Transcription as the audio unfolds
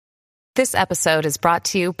This episode is brought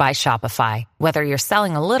to you by Shopify. Whether you're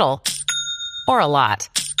selling a little or a lot,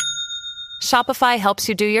 Shopify helps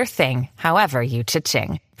you do your thing, however you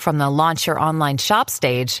cha-ching. From the launch your online shop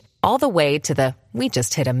stage, all the way to the we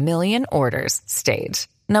just hit 1 million orders stage.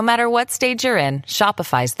 No matter what stage you're in,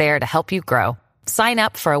 Shopify's there to help you grow. Sign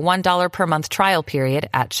up for a $1 per month trial period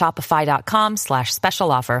at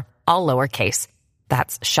shopify.com/special offer, all lowercase.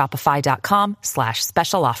 That's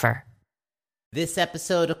shopify.com/special offer. This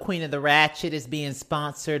episode of Queen of the Ratchet is being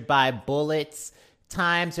sponsored by Bullets.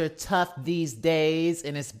 Times are tough these days,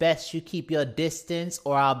 and it's best you keep your distance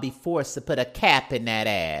or I'll be forced to put a cap in that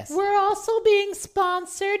ass. We're also being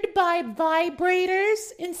sponsored by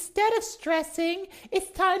Vibrators. Instead of stressing,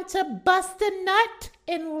 it's time to bust a nut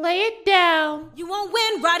and lay it down. You won't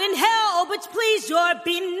win right in hell, but please, you're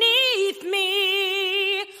beneath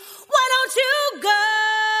me. Why don't you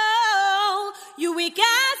go, you weak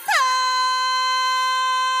asshole?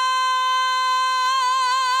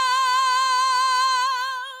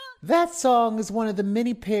 That song is one of the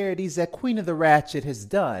many parodies that Queen of the Ratchet has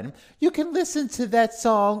done. You can listen to that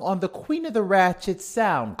song on the Queen of the Ratchet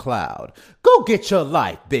SoundCloud. Go get your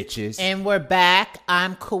life, bitches. And we're back.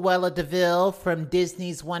 I'm Cruella DeVille from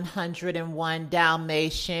Disney's 101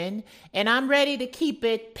 Dalmatian, and I'm ready to keep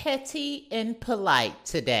it petty and polite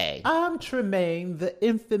today. I'm Tremaine, the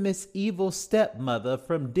infamous evil stepmother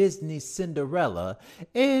from Disney's Cinderella,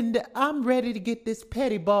 and I'm ready to get this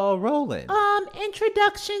petty ball rolling.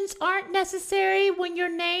 Introductions aren't necessary when your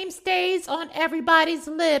name stays on everybody's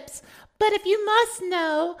lips. But if you must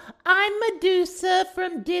know, I'm Medusa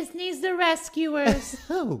from Disney's The Rescuers.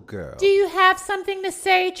 Oh, girl. Do you have something to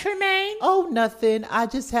say, Tremaine? Oh, nothing. I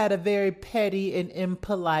just had a very petty and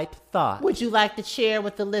impolite thought. Would you like to share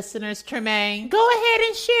with the listeners, Tremaine? Go ahead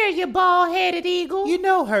and share, you bald-headed eagle. You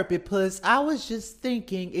know, Herpy Puss, I was just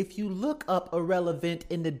thinking if you look up irrelevant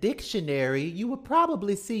in the dictionary, you would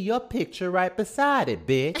probably see your picture right beside it,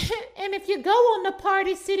 bitch. And if you go on the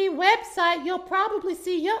Party City website, you'll probably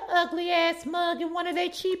see your ugly ass mug in one of their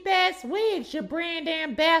cheap ass wigs, your brand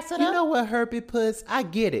ambassador. You know what, Herpy Puss? I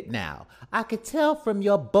get it now. I could tell from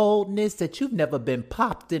your boldness that you've never been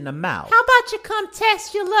popped in the mouth. How about you come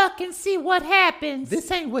test your luck and see what happens? This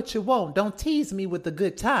ain't what you want. Don't tease me with a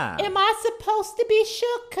good time. Am I supposed to be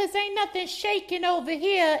shook? Cause ain't nothing shaking over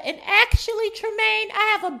here. And actually, Tremaine,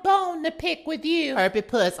 I have a bone to pick with you. Herpy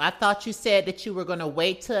Puss, I thought you said that you were going to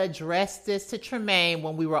wait to address this to Tremaine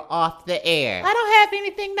when we were off the air. I don't have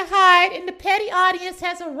anything to hide, and the petty audience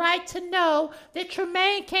has a right to know that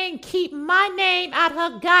Tremaine can't keep my name out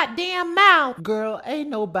her goddamn mouth. Girl, ain't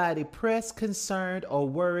nobody pressed, concerned, or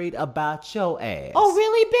worried about your ass. Oh,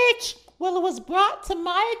 really, bitch? Well, it was brought to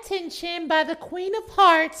my attention by the Queen of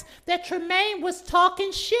Hearts that Tremaine was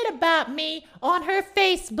talking shit about me on her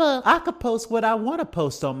Facebook. I could post what I want to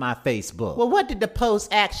post on my Facebook. Well, what did the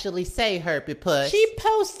post actually say, Herpy Puss? She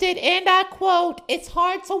posted, and I quote, "It's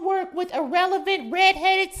hard to work with irrelevant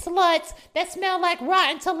red-headed sluts that smell like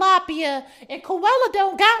rotten tilapia. And Cruella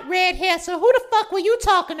don't got red hair, so who the fuck were you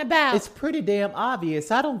talking about?" It's pretty damn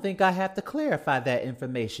obvious. I don't think I have to clarify that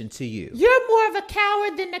information to you. You're more of a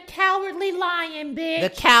coward than the Cowardly Lion, bitch. The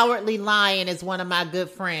Cowardly Lion is one of my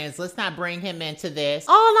good friends. Let's not bring him into this.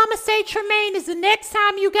 All I'ma say, Tremaine, is the next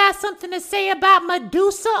time you got something to say about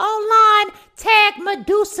Medusa online, tag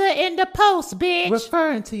Medusa in the post, bitch.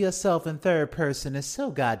 Referring to yourself in third person is so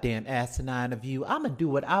goddamn asinine of you. I'ma do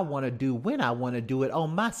what I want to do when I want to do it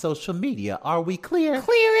on my social media. Are we clear?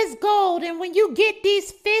 Clear as gold. And when you get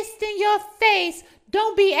these fists in your face,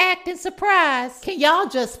 don't be acting surprised. Can y'all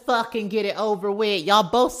just fucking get it over with? Y'all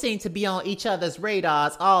both seem to be on each other's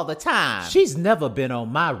radars all the time. She's never been on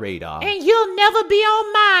my radar. And you'll never be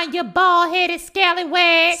on mine, you bald-headed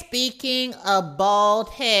scallywag. Speaking of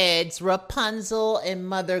bald heads, Rapunzel and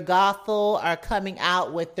Mother Gothel are coming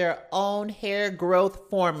out with their own hair growth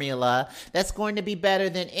formula that's going to be better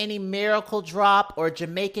than any Miracle Drop or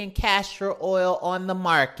Jamaican castor oil on the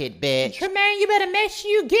market, bitch. Tremaine, you better make sure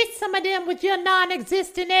you get some of them with your non-existent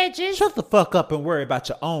edges. Shut the fuck up and worry about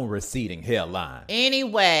your own receding hairline.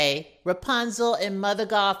 Anyway, Rapunzel and Mother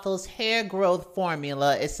Gothel's hair growth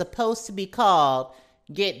formula is supposed to be called,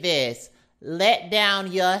 get this, let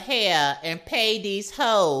down your hair and pay these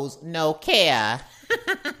hoes no care.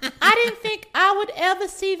 I I didn't think I would ever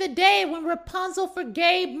see the day when Rapunzel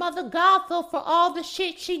forgave Mother Gothel for all the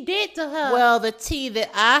shit she did to her. Well, the tea that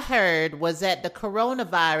I heard was that the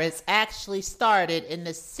coronavirus actually started in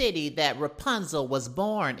the city that Rapunzel was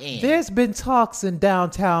born in. There's been talks in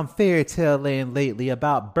downtown Fairytale Land lately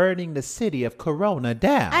about burning the city of Corona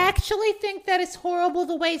down. I actually think that it's horrible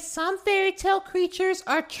the way some fairy tale creatures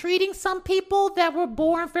are treating some people that were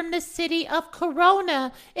born from the city of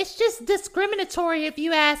Corona. It's just discriminatory if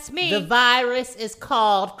you ask me. The virus is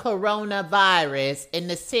called coronavirus and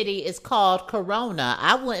the city is called Corona.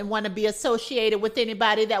 I wouldn't want to be associated with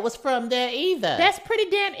anybody that was from there either. That's pretty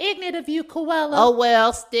damn ignorant of you, Cruella. Oh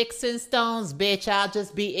well, sticks and stones, bitch. I'll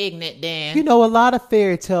just be ignorant then. You know, a lot of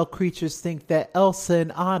fairy tale creatures think that Elsa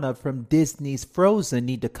and Anna from Disney's Frozen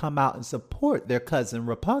need to come out and support their cousin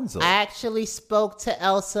Rapunzel. I actually spoke to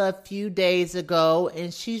Elsa a few days ago,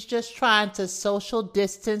 and she's just trying to social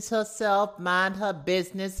distance herself, mind her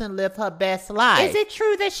business, and live her best life. Is it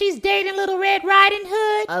true that she's dating Little Red Riding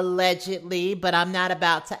Hood? Allegedly, but I'm not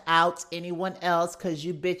about to out anyone else because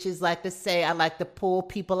you bitches like to say I like to pull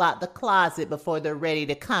people out the closet before they're ready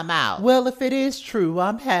to come out. Well, if it is true,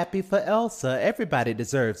 I'm happy for Elsa. Everybody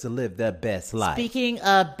deserves to live their best life. Speaking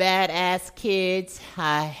of badass kids,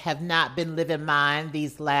 I have not been living mine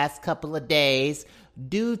these last couple of days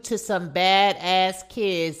due to some badass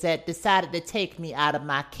kids that decided to take me out of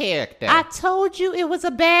my character. I told you it was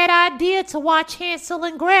a bad idea to watch Hansel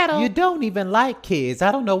and Gretel. You don't even like kids.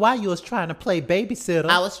 I don't know why you was trying to play babysitter.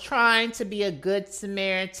 I was trying to be a good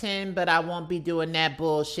Samaritan, but I won't be doing that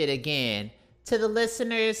bullshit again. To the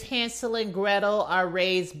listeners, Hansel and Gretel are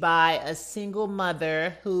raised by a single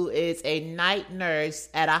mother who is a night nurse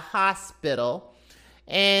at a hospital.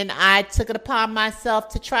 And I took it upon myself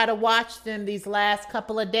to try to watch them these last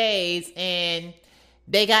couple of days, and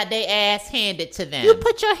they got their ass handed to them. You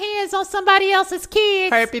put your hands on somebody else's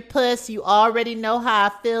kids. Herpy puss, you already know how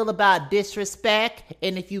I feel about disrespect,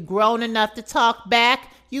 and if you grown enough to talk back,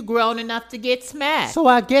 you grown enough to get smacked. So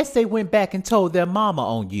I guess they went back and told their mama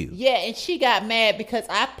on you. Yeah, and she got mad because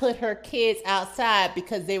I put her kids outside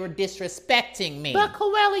because they were disrespecting me. But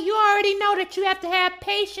Cruella, you already know that you have to have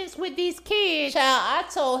patience with these kids. Child, I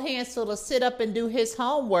told Hansel to sit up and do his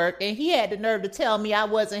homework, and he had the nerve to tell me I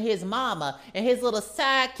wasn't his mama, and his little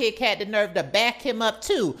sidekick had the nerve to back him up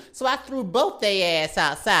too. So I threw both their ass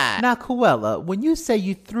outside. Now, Cruella, when you say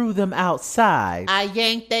you threw them outside, I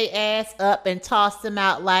yanked their ass up and tossed them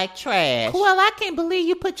out like trash. Well, I can't believe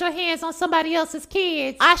you put your hands on somebody else's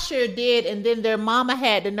kids. I sure did, and then their mama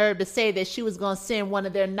had the nerve to say that she was going to send one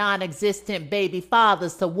of their non-existent baby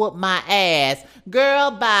fathers to whoop my ass.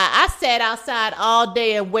 Girl, bye. I sat outside all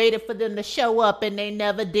day and waited for them to show up, and they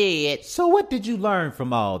never did. So what did you learn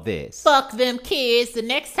from all this? Fuck them kids. The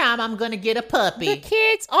next time I'm going to get a puppy. The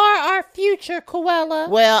kids are our future, Cruella.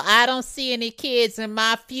 Well, I don't see any kids in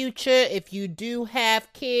my future. If you do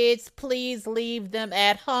have kids, please leave them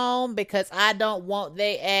at home because I don't want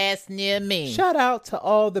they ass near me. Shout out to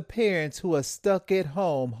all the parents who are stuck at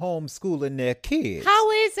home homeschooling their kids.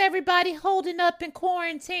 How is everybody holding up in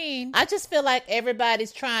quarantine? I just feel like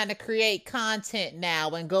everybody's trying to create content now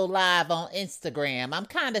and go live on Instagram. I'm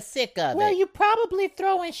kind of sick of it. Well, you probably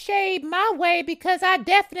throwing shade my way because I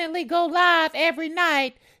definitely go live every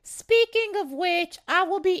night. Speaking of which, I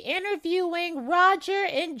will be interviewing Roger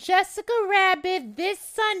and Jessica Rabbit this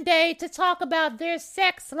Sunday to talk about their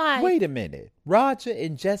sex life. Wait a minute. Roger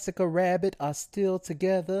and Jessica Rabbit are still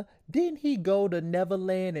together? Didn't he go to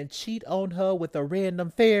Neverland and cheat on her with a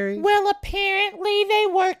random fairy? Well, apparently they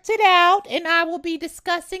worked it out, and I will be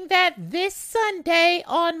discussing that this Sunday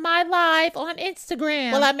on my live on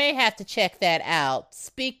Instagram. Well, I may have to check that out.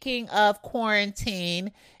 Speaking of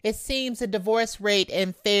quarantine, it seems the divorce rate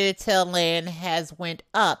in Fairytale Land has went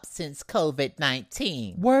up since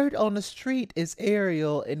COVID-19. Word on the street is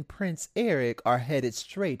Ariel and Prince Eric are headed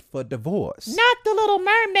straight for divorce. Not the Little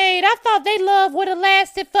Mermaid. I thought they love would have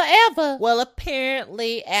lasted forever. Well,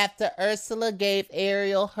 apparently after Ursula gave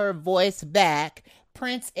Ariel her voice back,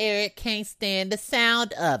 Prince Eric can't stand the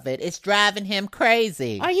sound of it. It's driving him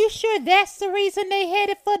crazy. Are you sure that's the reason they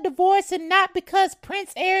headed for divorce and not because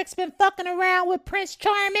Prince Eric's been fucking around with Prince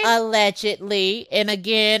Charming? Allegedly. And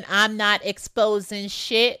again, I'm not exposing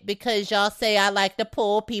shit because y'all say I like to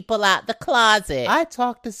pull people out the closet. I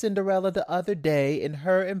talked to Cinderella the other day and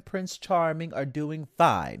her and Prince Charming are doing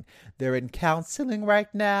fine. They're in counseling right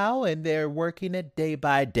now and they're working it day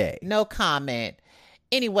by day. No comment.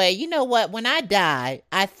 Anyway, you know what? When I die,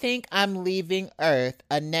 I think I'm leaving Earth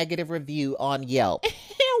a negative review on Yelp.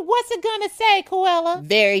 What's it gonna say, Cruella?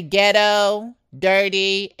 Very ghetto,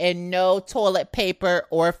 dirty, and no toilet paper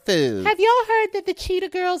or food. Have y'all heard that the Cheetah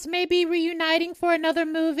Girls may be reuniting for another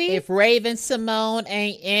movie? If Raven Simone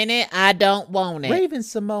ain't in it, I don't want it. Raven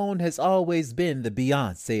Simone has always been the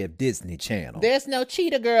Beyonce of Disney Channel. There's no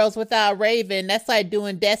Cheetah Girls without Raven. That's like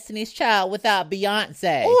doing Destiny's Child without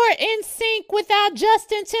Beyonce. Or NSYNC without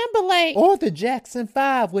Justin Timberlake. Or the Jackson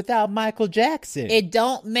 5 without Michael Jackson. It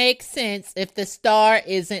don't make sense if the star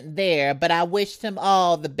isn't there, but I wish them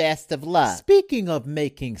all the best of luck. Speaking of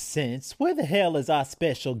making sense, where the hell is our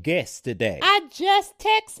special guest today? I just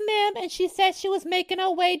text Mim and she said she was making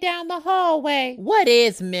her way down the hallway. What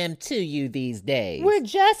is Mim to you these days? We're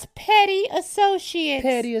just petty associates.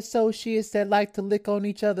 Petty associates that like to lick on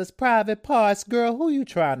each other's private parts. Girl, who you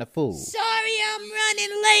trying to fool? Sorry I'm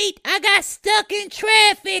running late. I got stuck in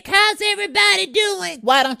traffic. How's everybody doing?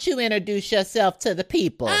 Why don't you introduce yourself to the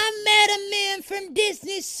people? I'm Madam Mim from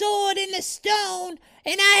Disney's Sword in the Stone,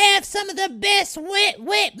 and I have some of the best wet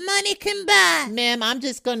money can buy. Ma'am, I'm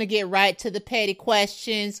just going to get right to the petty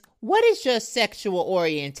questions. What is your sexual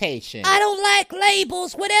orientation? I don't like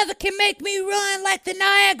labels. Whatever can make me run like the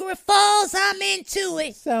Niagara Falls, I'm into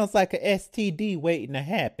it. Sounds like a STD waiting to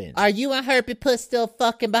happen. Are you and Herpy Puss still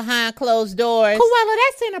fucking behind closed doors? Koala,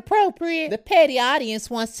 that's inappropriate. The petty audience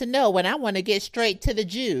wants to know, and I want to get straight to the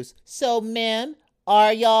juice. So, ma'am,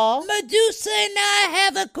 are y'all? Medusa and I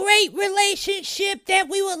have a great relationship that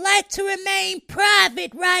we would like to remain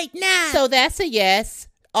private right now. So that's a yes.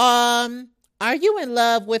 Are you in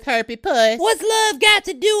love with Herpy Puss? What's love got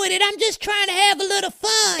to do with it? I'm just trying to have a little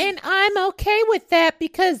fun. And I'm okay with that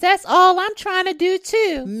because that's all I'm trying to do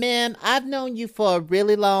too. Ma'am, I've known you for a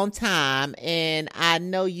really long time, and I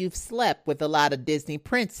know you've slept with a lot of Disney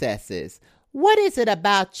princesses. What is it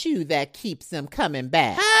about you that keeps them coming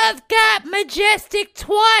back? I've got majestic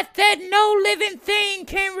twat that no living thing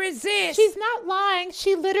can resist. She's not lying.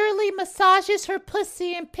 She literally massages her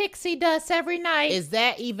pussy in pixie dust every night. Is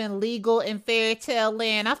that even legal in Fairy Tale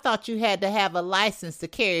Land? I thought you had to have a license to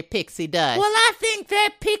carry pixie dust. Well, I think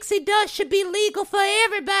that pixie dust should be legal for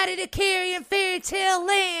everybody to carry in Fairy Tale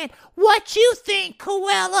Land. What you think,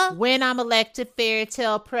 Koala? When I'm elected Fairy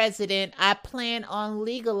Tale president, I plan on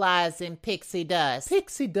legalizing pixie dust.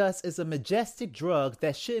 Pixie dust is a majestic drug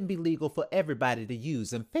that shouldn't be legal for everybody to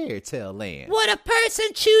use in Fairy Tale Land. What a person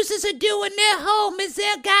chooses to do in their home is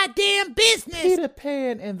their goddamn business. Peter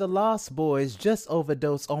Pan and the Lost Boys just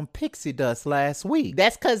overdosed on pixie dust last week.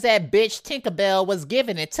 That's because that bitch Tinkerbell was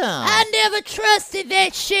giving it to him. I never trusted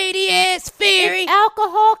that shady-ass fairy. If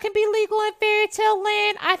alcohol can be legal in Fairy Tale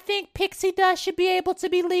Land, I think pixie dust should be able to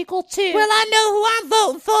be legal too. Well, I know who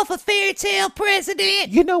I'm voting for Fairy Tale president.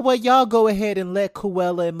 You know what? Y'all go ahead and let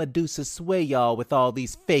Cruella and Medusa sway y'all with all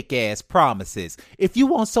these fake-ass promises. If you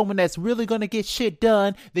want someone that's really gonna get shit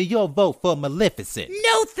done, then you'll vote for Maleficent.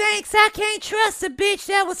 No thanks. I can't trust a bitch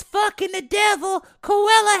that was fucking the devil.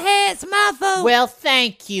 Cruella has my vote. Well,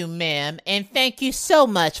 thank you, ma'am, and thank you so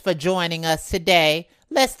much for joining us today.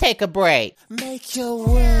 Let's take a break. Make your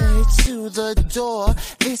way to the door.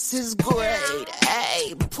 This is great.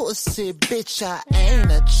 Hey, pussy bitch, I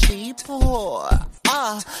ain't a cheap whore.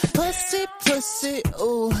 Pussy, pussy,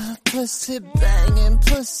 ooh, pussy banging,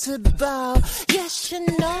 pussy bow. Yes, you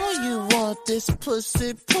know you want this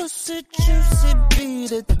pussy, pussy juicy,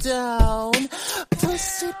 beat it down.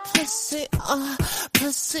 Pussy, pussy,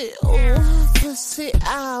 pussy, ooh, pussy,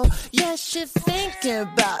 ow. Yes, you're thinking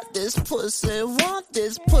about this pussy, want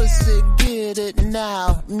this pussy, get it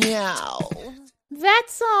now, meow. That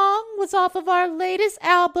song was off of our latest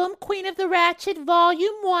album, Queen of the Ratchet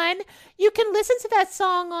Volume 1. You can listen to that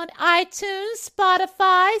song on iTunes,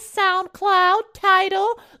 Spotify, SoundCloud,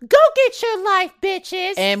 Tidal. Go get your life,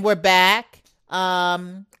 bitches. And we're back.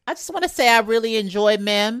 I just want to say I really enjoy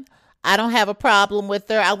Mem. I don't have a problem with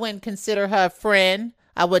her. I wouldn't consider her a friend.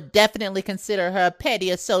 I would definitely consider her a petty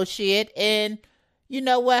associate. And you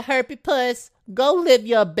know what, Herpy Puss? Go live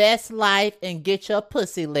your best life and get your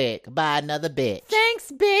pussy licked by another bitch. Thanks,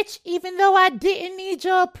 bitch. Even though I didn't need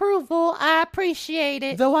your approval, I appreciate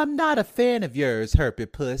it. Though I'm not a fan of yours, Herpy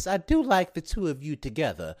Puss, I do like the two of you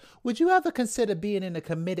together. Would you ever consider being in a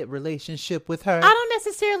committed relationship with her? I don't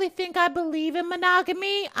necessarily think I believe in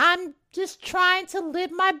monogamy. I'm just trying to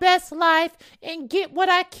live my best life and get what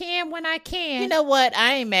I can when I can. You know what?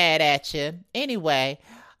 I ain't mad at you. Anyway,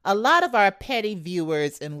 a lot of our petty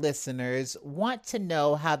viewers and listeners want to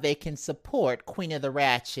know how they can support Queen of the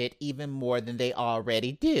Ratchet even more than they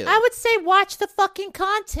already do. I would say watch the fucking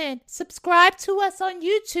content. Subscribe to us on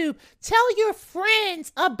YouTube. Tell your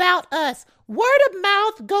friends about us. Word of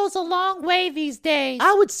mouth goes a long way these days.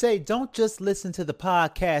 I would say don't just listen to the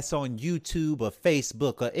podcast on YouTube or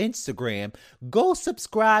Facebook or Instagram. Go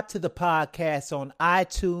subscribe to the podcast on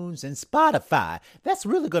iTunes and Spotify. That's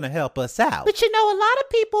really going to help us out. But you know, a lot of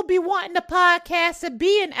people be wanting the podcast to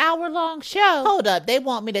be an hour-long show. Hold up, they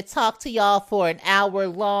want me to talk to y'all for an hour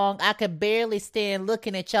long. I could barely stand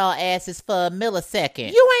looking at y'all asses for a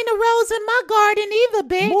millisecond. You ain't a rose in my garden either,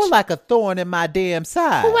 bitch. More like a thorn in my damn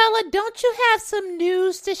side. Cruella, don't you have some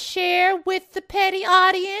news to share with the petty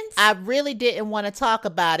audience? I really didn't want to talk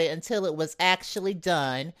about it until it was actually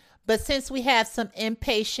done. But since we have some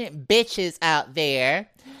impatient bitches out there,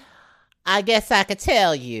 I guess I could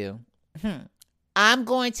tell you. I'm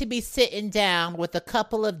going to be sitting down with a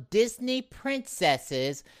couple of Disney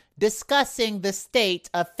princesses discussing the state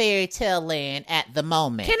of fairy tale land at the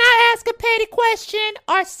moment. Can I ask a petty question?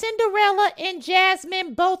 Are Cinderella and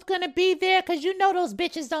Jasmine both going to be there? Because you know those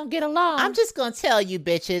bitches don't get along. I'm just going to tell you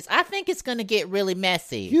bitches, I think it's going to get really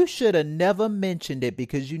messy. You should have never mentioned it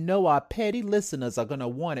because you know our petty listeners are going to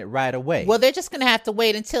want it right away. Well, they're just going to have to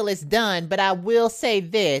wait until it's done, but I will say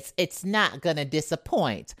this, it's not going to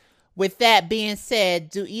disappoint. With that being said,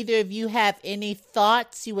 do either of you have any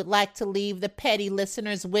thoughts you would like to leave the petty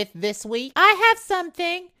listeners with this week? I have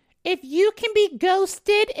something. If you can be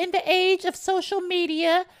ghosted in the age of social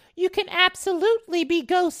media, you can absolutely be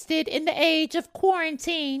ghosted in the age of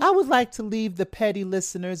quarantine. I would like to leave the petty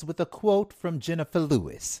listeners with a quote from Jennifer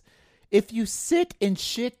Lewis. If you sit in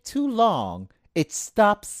shit too long, it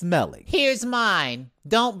stops smelling. Here's mine.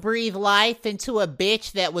 Don't breathe life into a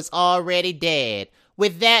bitch that was already dead.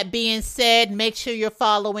 With that being said, make sure you're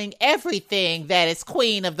following everything that is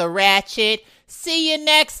Queen of the Ratchet. See you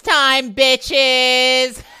next time,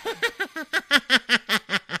 bitches.